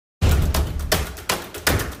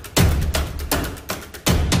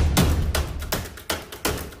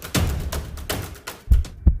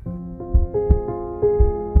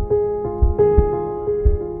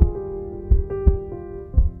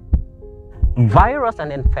Virus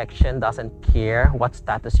and infection doesn't care what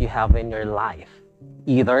status you have in your life.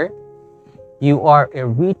 Either you are a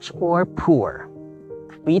rich or poor,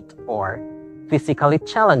 fit or physically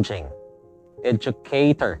challenging,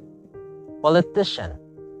 educator, politician,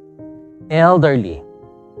 elderly,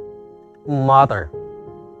 mother,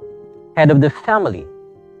 head of the family,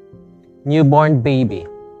 newborn baby,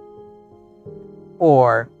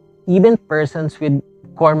 or even persons with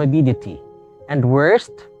comorbidity, and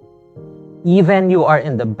worst, even you are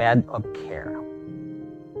in the bed of care.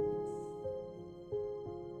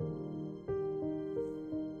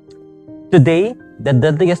 Today, the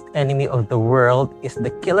deadliest enemy of the world is the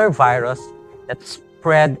killer virus that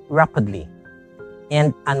spread rapidly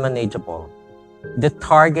and unmanageable. The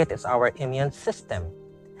target is our immune system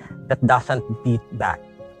that doesn't beat back.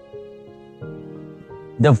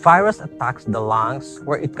 The virus attacks the lungs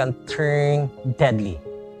where it can turn deadly,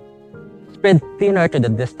 spread thinner to the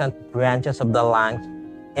distant branches of the lungs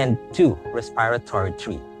and to respiratory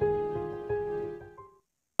tree.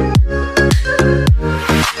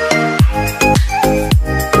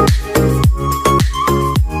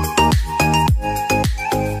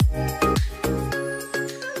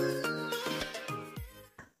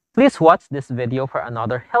 Please watch this video for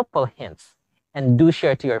another helpful hints and do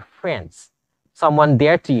share to your friends, someone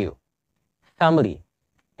dear to you, family,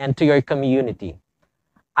 and to your community.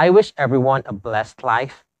 I wish everyone a blessed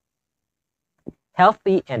life,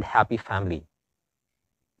 healthy and happy family.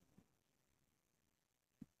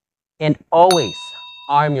 And always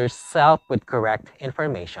arm yourself with correct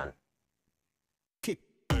information.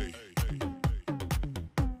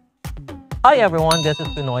 Hi everyone, this is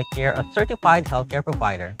PINOY here, a certified healthcare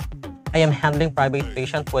provider. I am handling private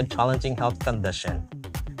patients with challenging health conditions.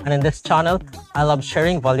 And in this channel, I love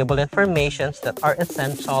sharing valuable information that are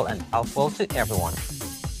essential and helpful to everyone.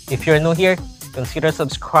 If you're new here, consider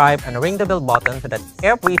subscribe and ring the bell button so that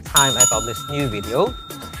every time I publish new video,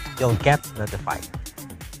 you'll get notified.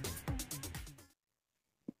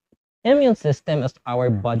 Immune system is our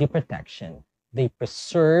body protection. They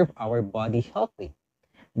preserve our body healthy.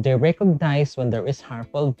 They recognize when there is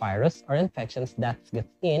harmful virus or infections that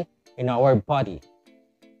get in our body.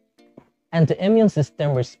 And the immune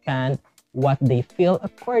system responds what they feel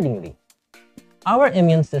accordingly. Our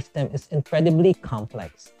immune system is incredibly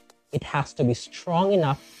complex. It has to be strong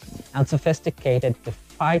enough and sophisticated to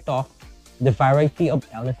fight off the variety of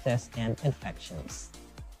illnesses and infections.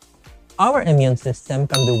 Our immune system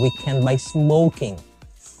can be weakened by smoking,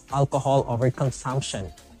 alcohol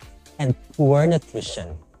overconsumption, and poor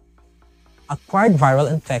nutrition. Acquired viral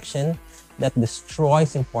infection that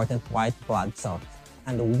destroys important white blood cells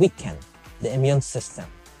and weaken the immune system.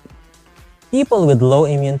 People with low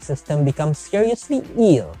immune system become seriously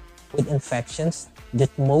ill with infections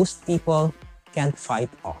that most people can't fight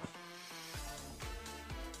off.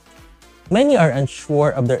 Many are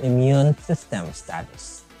unsure of their immune system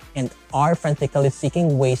status and are frantically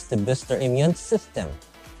seeking ways to boost their immune system.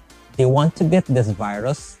 They want to beat this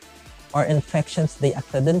virus or infections they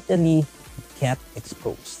accidentally get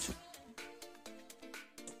exposed.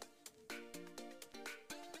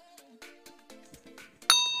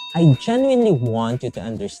 I genuinely want you to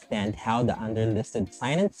understand how the underlisted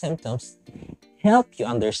signs and symptoms help you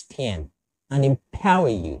understand and empower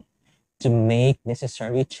you to make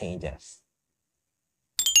necessary changes.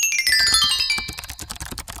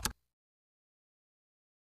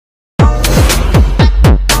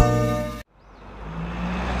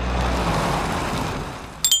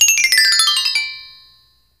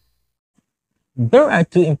 There are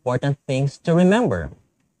two important things to remember.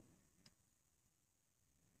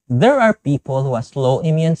 There are people who have low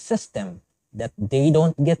immune system that they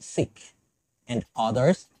don't get sick, and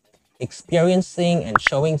others experiencing and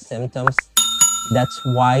showing symptoms that's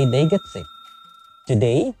why they get sick.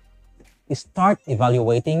 Today, start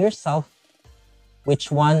evaluating yourself,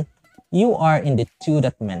 which one you are in the two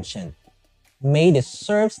that mentioned. May this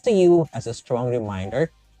serves to you as a strong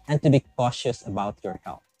reminder and to be cautious about your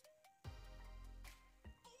health.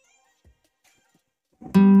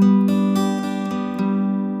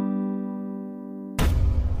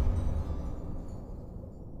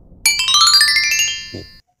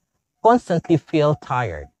 Constantly feel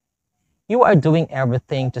tired. You are doing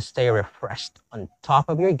everything to stay refreshed on top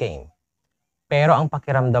of your game. Pero ang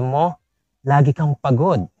pakiramdam mo, lagi kang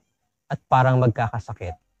pagod at parang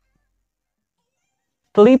magkakasakit.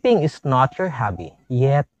 Sleeping is not your hobby,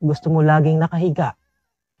 yet gusto mo laging nakahiga.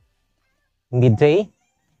 Midday,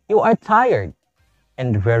 you are tired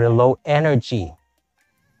and very low energy.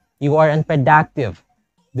 You are unproductive,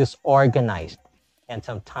 disorganized, and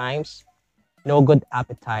sometimes no good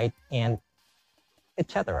appetite, and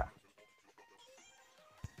etc.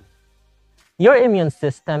 Your immune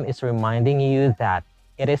system is reminding you that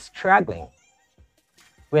it is struggling.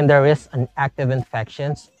 When there is an active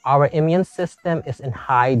infection, our immune system is in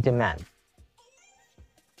high demand.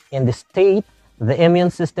 In this state, the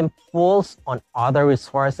immune system pulls on other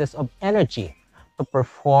resources of energy to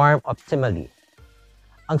perform optimally.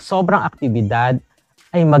 Ang sobrang aktibidad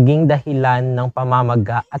ay maging dahilan ng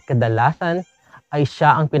pamamaga at kadalasan ay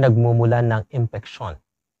siya ang pinagmumulan ng impeksyon.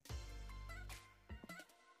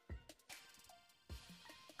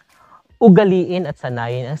 Ugaliin at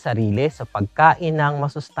sanayin ang sarili sa pagkain ng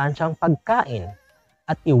masustansyang pagkain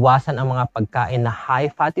at iwasan ang mga pagkain na high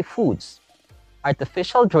fatty foods,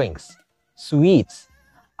 artificial drinks, sweets,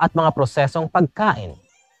 at mga prosesong pagkain.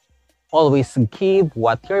 Always give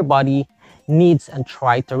what your body needs and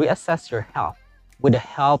try to reassess your health with the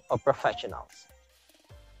help of professionals.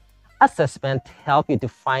 Assessment helps you to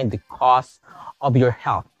find the cause of your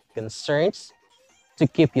health concerns to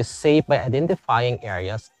keep you safe by identifying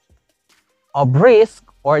areas of risk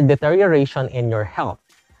or deterioration in your health.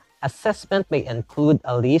 Assessment may include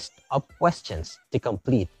a list of questions to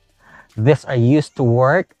complete. These are used to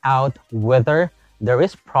work out whether there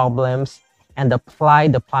is problems and apply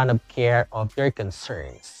the plan of care of your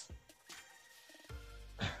concerns.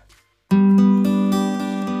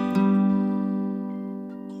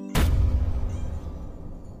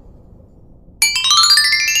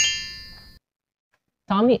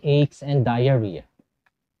 Tummy aches and diarrhea.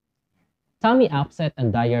 Tummy upset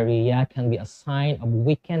and diarrhea can be a sign of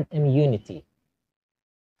weakened immunity.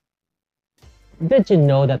 Did you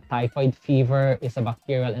know that typhoid fever is a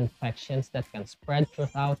bacterial infection that can spread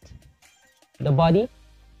throughout the body,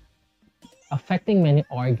 affecting many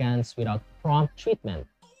organs without prompt treatment?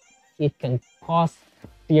 It can cause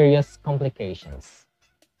serious complications,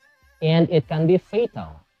 and it can be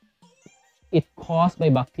fatal. It's caused by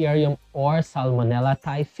bacterium or Salmonella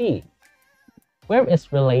typhi, where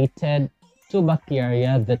it's related to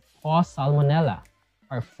bacteria that cause salmonella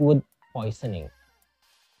or food poisoning.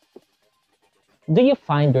 Do you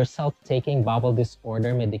find yourself taking bowel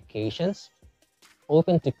disorder medications,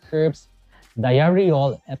 often to curb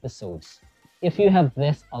diarrheal episodes? If you have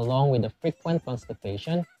this along with a frequent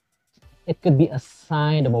constipation, it could be a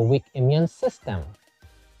sign of a weak immune system.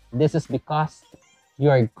 This is because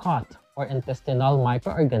your gut or intestinal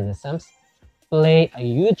microorganisms play a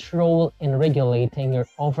huge role in regulating your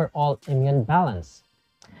overall immune balance.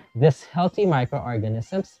 These healthy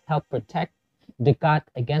microorganisms help protect the gut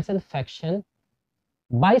against infection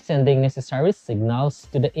by sending necessary signals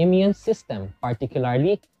to the immune system,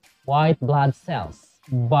 particularly white blood cells.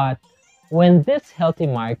 But when these healthy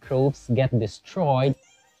microbes get destroyed,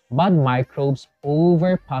 bad microbes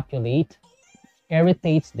overpopulate,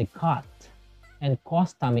 irritates the gut, and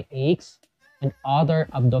cause tummy aches and other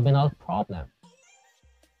abdominal problems.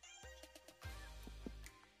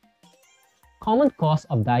 Common cause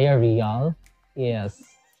of diarrhea is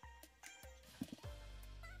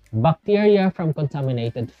bacteria from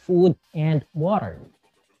contaminated food and water,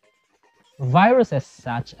 viruses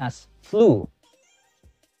such as flu,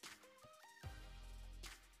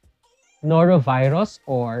 norovirus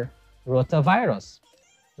or rotavirus.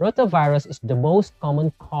 Rotavirus is the most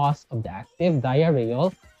common cause of the active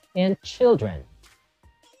diarrhea in children.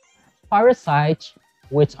 Parasites,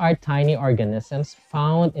 which are tiny organisms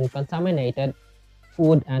found in contaminated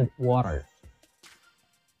food and water.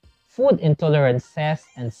 Food intolerances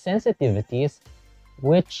and sensitivities,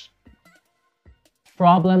 which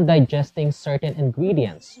problem digesting certain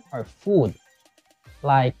ingredients or food,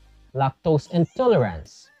 like lactose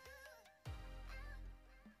intolerance.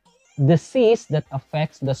 Disease that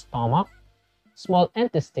affects the stomach, small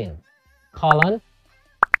intestine, colon,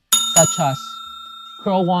 such as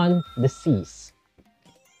Crohn's disease.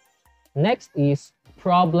 Next is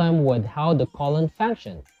problem with how the colon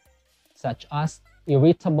functions, such as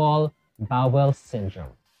irritable bowel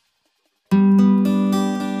syndrome.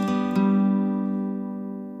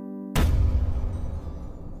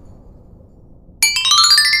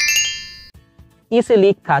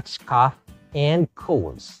 Easily catch cough and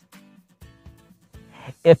colds.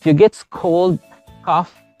 If you get cold,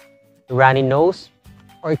 cough, runny nose,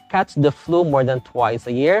 or catch the flu more than twice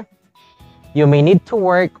a year, you may need to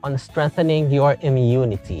work on strengthening your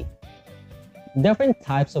immunity. Different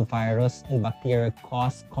types of virus and bacteria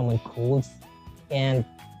cause common colds and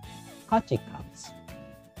catchy coughs.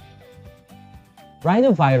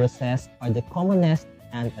 Rhinoviruses are the commonest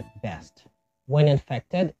and at best. When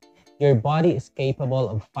infected, your body is capable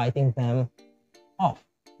of fighting them off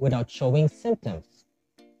without showing symptoms.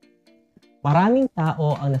 Maraming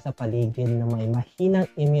tao ang nasa paligid na may mahinang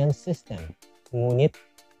immune system, ngunit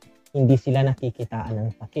hindi sila nakikitaan ng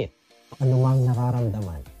sakit. anumang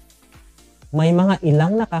nararamdaman. May mga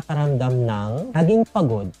ilang nakakaramdam ng naging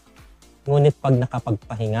pagod, ngunit pag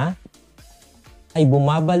nakapagpahinga, ay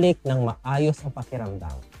bumabalik ng maayos ang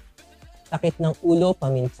pakiramdam. Sakit ng ulo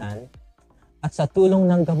paminsan, at sa tulong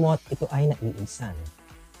ng gamot, ito ay naiibsan.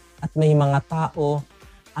 At may mga tao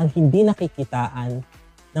ang hindi nakikitaan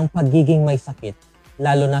ng pagiging may sakit,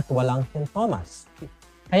 lalo na't walang sintomas.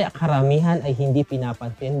 Kaya karamihan ay hindi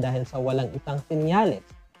pinapansin dahil sa walang itang senyales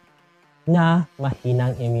na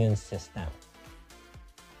mahinang immune system.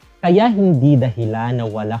 Kaya hindi dahilan na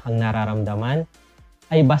wala kang nararamdaman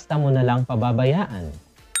ay basta mo na lang pababayaan.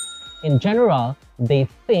 In general, they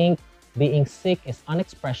think being sick is an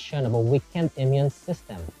expression of a weakened immune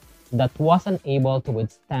system that wasn't able to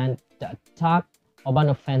withstand the attack of an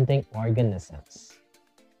offending organisms.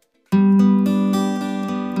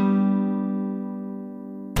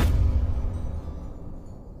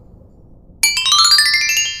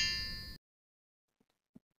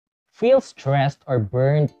 Feel stressed or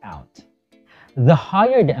burned out. The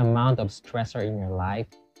higher the amount of stressor in your life,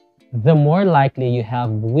 the more likely you have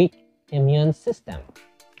weak immune system.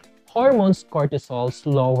 Hormones cortisol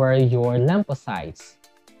lower your lymphocytes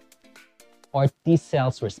or T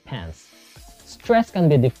cells response. Stress can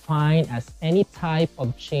be defined as any type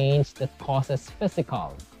of change that causes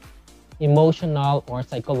physical, emotional, or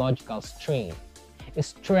psychological strain.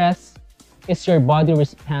 Stress is your body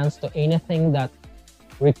response to anything that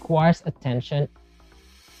requires attention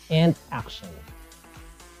and action.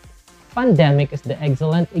 Pandemic is the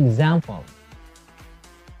excellent example.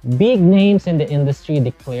 Big names in the industry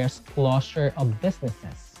declares closure of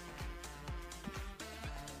businesses.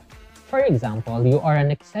 For example, you are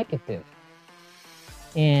an executive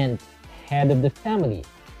and head of the family.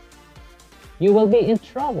 You will be in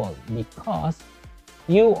trouble because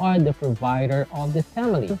you are the provider of the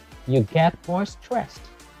family. You get more stressed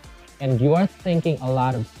and you are thinking a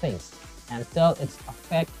lot of things until it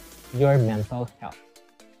affects your mental health.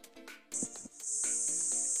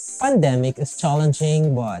 Pandemic is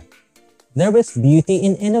challenging, but there is beauty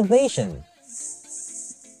in innovation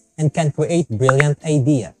and can create brilliant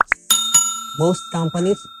ideas. Most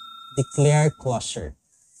companies declare closure.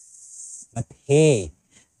 But hey,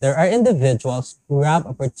 there are individuals who have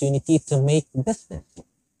opportunity to make business.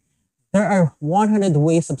 There are 100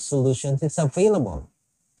 ways of solutions is available.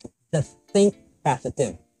 Just think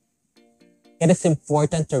positive. It is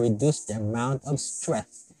important to reduce the amount of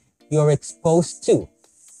stress you are exposed to,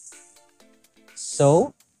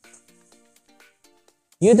 so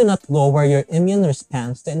you do not lower your immune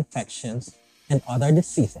response to infections and other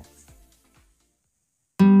diseases.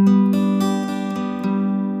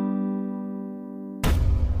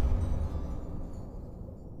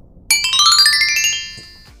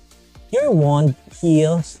 Your wound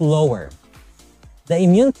heals slower. The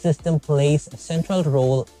immune system plays a central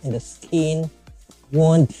role in the skin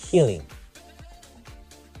wound healing.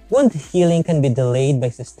 Wound healing can be delayed by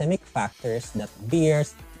systemic factors that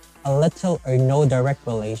bears a little or no direct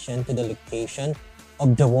relation to the location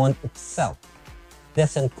of the wound itself.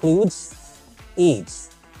 This includes age,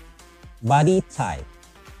 body type,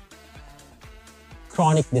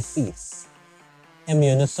 chronic disease,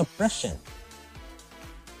 immunosuppression,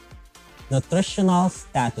 nutritional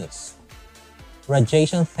status,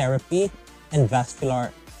 radiation therapy, and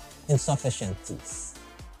vascular insufficiencies.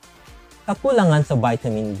 Kakulangan sa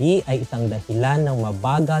vitamin D ay isang dahilan ng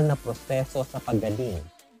mabagal na proseso sa paggaling.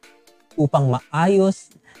 Upang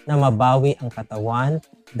maayos na mabawi ang katawan,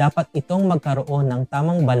 dapat itong magkaroon ng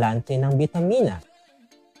tamang balanse ng bitamina,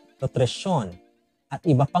 nutrisyon, at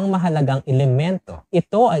iba pang mahalagang elemento.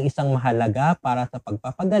 Ito ay isang mahalaga para sa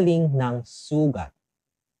pagpapagaling ng sugat.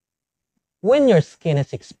 When your skin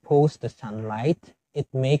is exposed to sunlight, it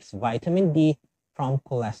makes vitamin D from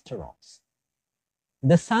cholesterols.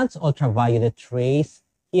 The sun's ultraviolet rays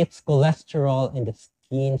hits cholesterol in the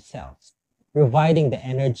skin cells, providing the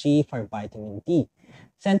energy for vitamin D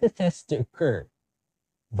synthesis to occur.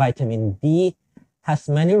 Vitamin D has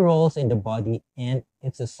many roles in the body and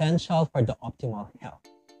it's essential for the optimal health.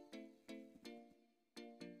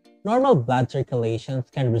 Normal blood circulation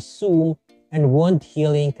can resume and wound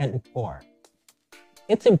healing can occur.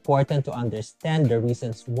 It's important to understand the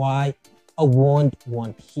reasons why a wound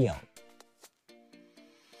won't heal.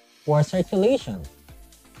 Poor circulation,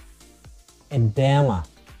 edema,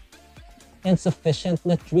 insufficient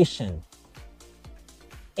nutrition,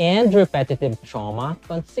 and repetitive trauma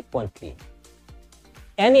consequently.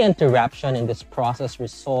 Any interruption in this process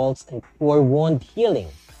results in poor wound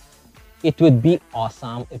healing. It would be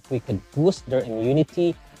awesome if we could boost their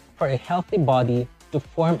immunity for a healthy body to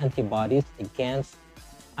form antibodies against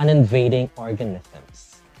an invading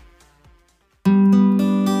organisms.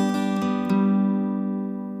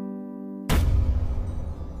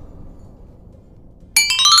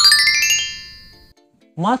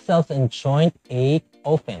 Muscles and joint ache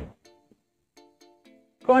often.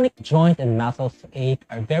 Chronic joint and muscles ache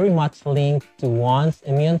are very much linked to one's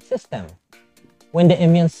immune system, when the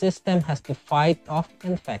immune system has to fight off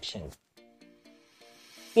infection.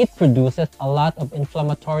 It produces a lot of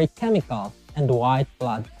inflammatory chemicals and white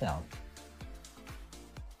blood cells.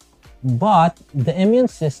 But the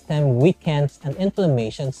immune system weakens and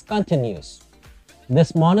inflammation continues.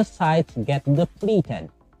 These monocytes get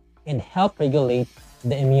depleted and help regulate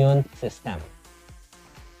the immune system.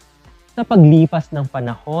 Sa paglipas ng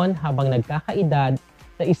panahon habang nagkakaedad,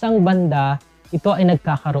 sa isang banda, ito ay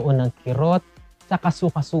nagkakaroon ng kirot sa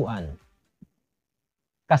kasukasuan.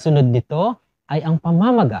 Kasunod nito ay ang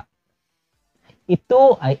pamamaga.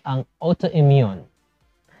 Ito ay ang autoimmune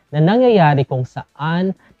na nangyayari kung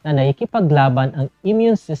saan na nakikipaglaban ang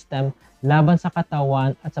immune system laban sa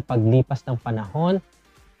katawan at sa paglipas ng panahon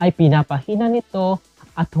ay pinapahina nito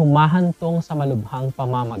at humahantong sa malubhang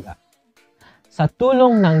pamamaga. Sa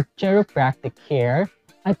tulong ng chiropractic care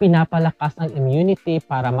ay pinapalakas ang immunity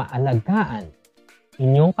para maalagaan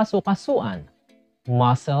inyong kasukasuan,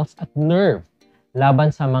 muscles at nerve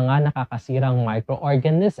laban sa mga nakakasirang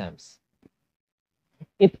microorganisms.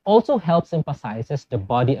 It also helps emphasizes the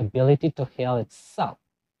body ability to heal itself.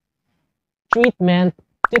 Treatment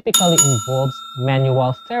typically involves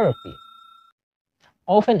manual therapy,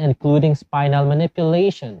 often including spinal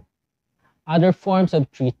manipulation. Other forms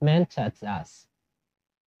of treatment such as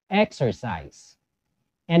exercise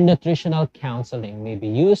and nutritional counseling may be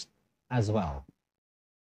used as well.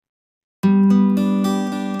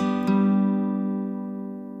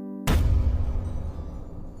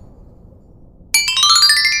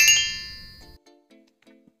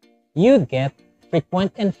 You get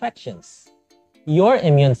frequent infections. Your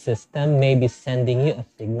immune system may be sending you a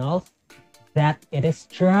signal that it is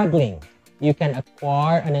struggling. You can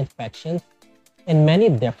acquire an infection in many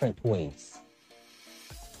different ways,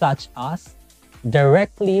 such as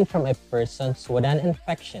directly from a person's wooden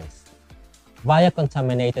infections, via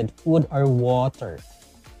contaminated food or water,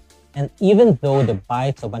 and even though the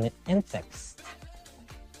bites of an insect.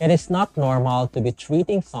 It is not normal to be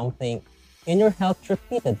treating something in your health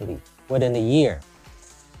repeatedly within a year.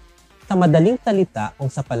 Sa madaling salita,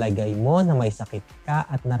 kung sa palagay mo na may sakit ka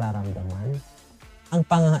at nararamdaman, ang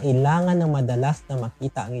pangangailangan na madalas na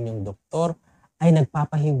makita ang inyong doktor ay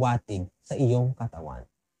nagpapahiwatig sa iyong katawan.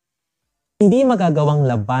 Hindi magagawang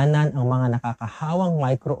labanan ang mga nakakahawang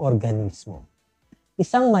microorganismo.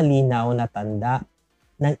 Isang malinaw na tanda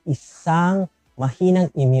ng isang mahinang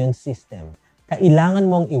immune system. Kailangan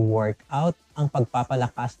mong i-work out ang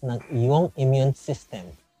pagpapalakas ng iyong immune system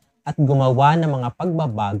at gumawa ng mga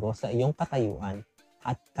pagbabago sa iyong katayuan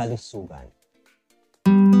at kalusugan.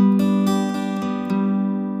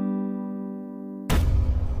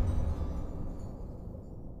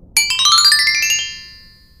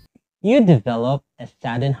 You develop a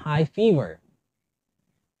sudden high fever.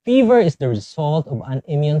 Fever is the result of an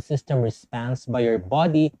immune system response by your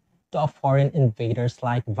body to a foreign invaders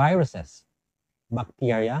like viruses,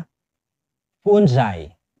 bacteria,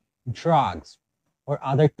 fungi, drugs, or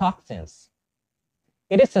other toxins.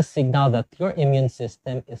 It is a signal that your immune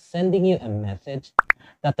system is sending you a message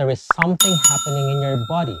that there is something happening in your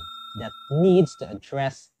body that needs to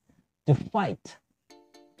address to fight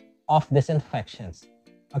off these infections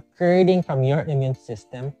occurring from your immune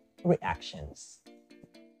system reactions.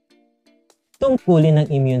 Tungkulin ng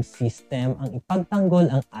immune system ang ipagtanggol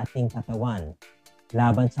ang ating katawan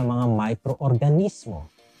laban sa mga microorganismo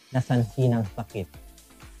na sanhi ng sakit.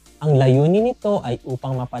 Ang layunin nito ay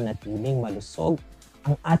upang mapanatiling malusog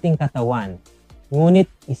ang ating katawan, ngunit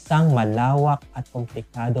isang malawak at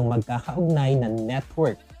komplikadong magkakaugnay na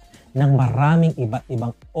network ng maraming iba't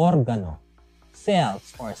ibang organo,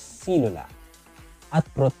 cells or selula, at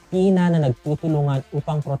protina na nagtutulungan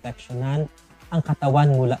upang proteksyonan ang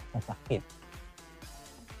katawan mula sa sakit.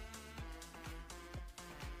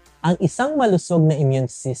 Ang isang malusog na immune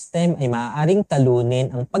system ay maaaring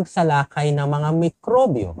talunin ang pagsalakay ng mga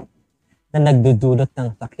mikrobyo na nagdudulot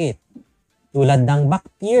ng sakit tulad ng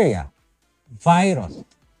bacteria, virus,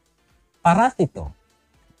 parasito,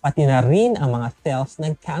 pati na rin ang mga cells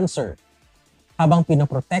ng cancer habang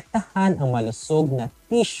pinoprotektahan ang malusog na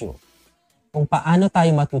tissue kung paano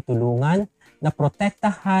tayo matutulungan na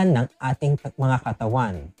protektahan ng ating mga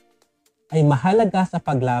katawan ay mahalaga sa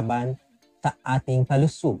paglaban sa ating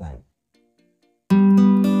kalusugan.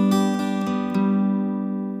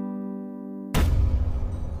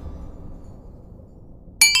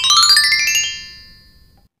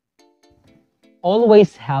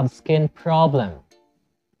 Always have skin problem.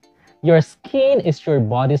 Your skin is your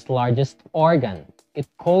body's largest organ. It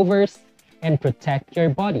covers and protect your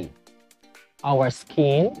body. Our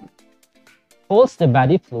skin holds the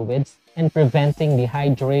body fluids and preventing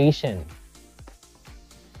dehydration.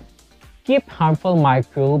 Keep harmful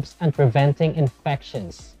microbes and preventing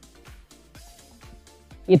infections.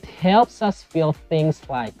 It helps us feel things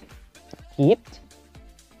like heat,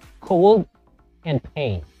 cold, and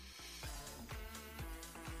pain.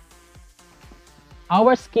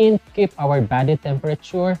 Our skin keeps our body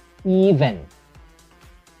temperature even.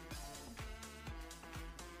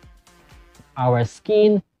 Our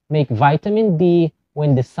skin makes vitamin D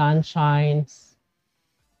when the sun shines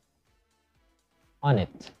on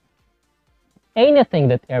it. Anything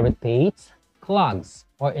that irritates, clogs,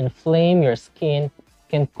 or inflames your skin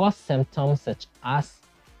can cause symptoms such as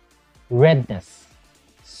redness,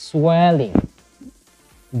 swelling,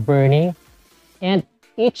 burning, and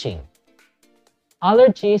itching.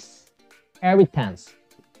 Allergies, irritants,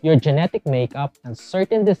 your genetic makeup, and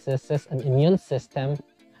certain diseases and immune system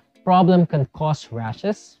problem can cause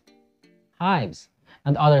rashes, hives,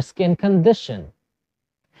 and other skin conditions.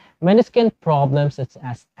 Many skin problems such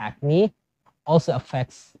as acne also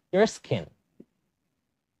affects your skin.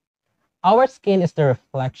 Our skin is the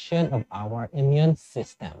reflection of our immune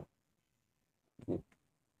system.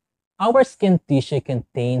 Our skin tissue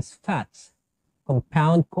contains fats,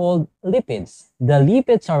 compound called lipids. The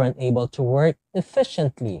lipids are unable to work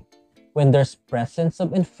efficiently when there's presence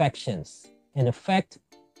of infections. In effect,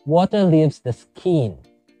 water leaves the skin,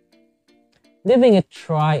 leaving it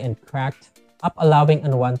dry and cracked up, allowing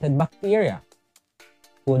unwanted bacteria,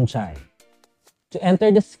 fungi, to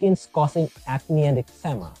enter the skin, causing acne and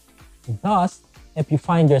eczema. Thus, if you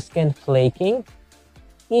find your skin flaking,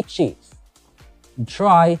 itchy,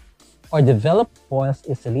 dry, or develop boils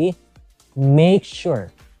easily, make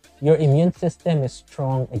sure your immune system is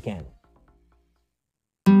strong again.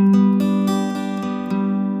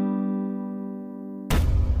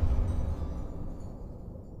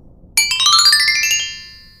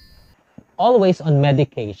 Always on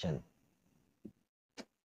medication.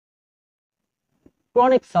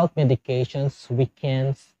 Chronic self-medications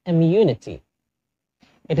weakens immunity.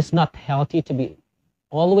 It is not healthy to be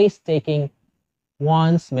always taking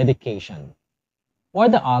one's medication or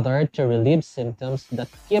the other to relieve symptoms that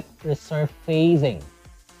keep resurfacing.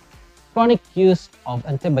 Chronic use of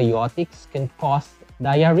antibiotics can cause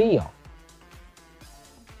diarrhea.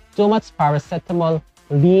 Too much paracetamol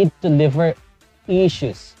leads to liver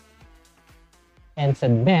issues.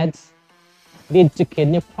 NSAID meds lead to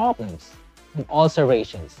kidney problems and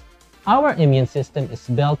ulcerations. Our immune system is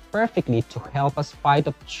built perfectly to help us fight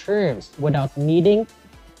off germs without needing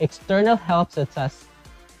external help such as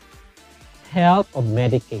help of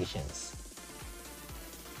medications.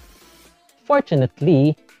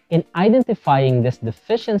 Fortunately, in identifying these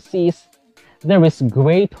deficiencies, there is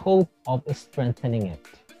great hope of strengthening it.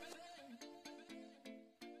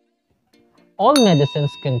 All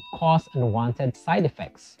medicines can cause unwanted side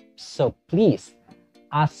effects, so please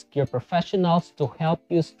ask your professionals to help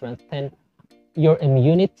you strengthen your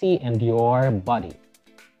immunity and your body.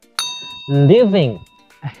 Living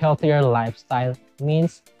a healthier lifestyle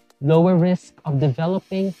means lower risk of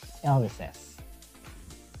developing illnesses.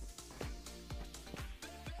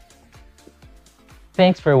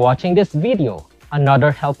 Thanks for watching this video.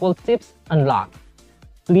 Another helpful tips unlocked.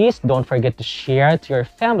 Please don't forget to share to your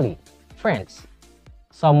family, friends,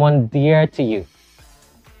 someone dear to you,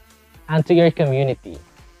 and to your community.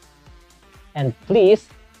 And please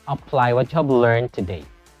apply what you have learned today.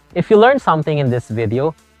 If you learned something in this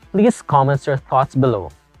video, please comment your thoughts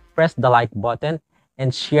below. Press the like button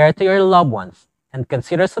and share to your loved ones. And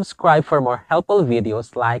consider subscribe for more helpful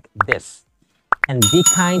videos like this. And be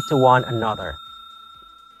kind to one another.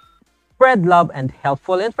 Spread love and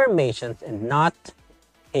helpful information and not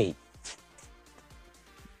hate.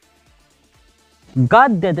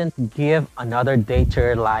 God didn't give another day to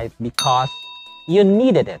your life because you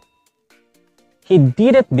needed it. He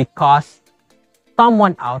did it because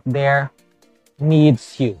someone out there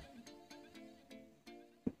needs you.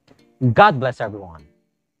 God bless everyone.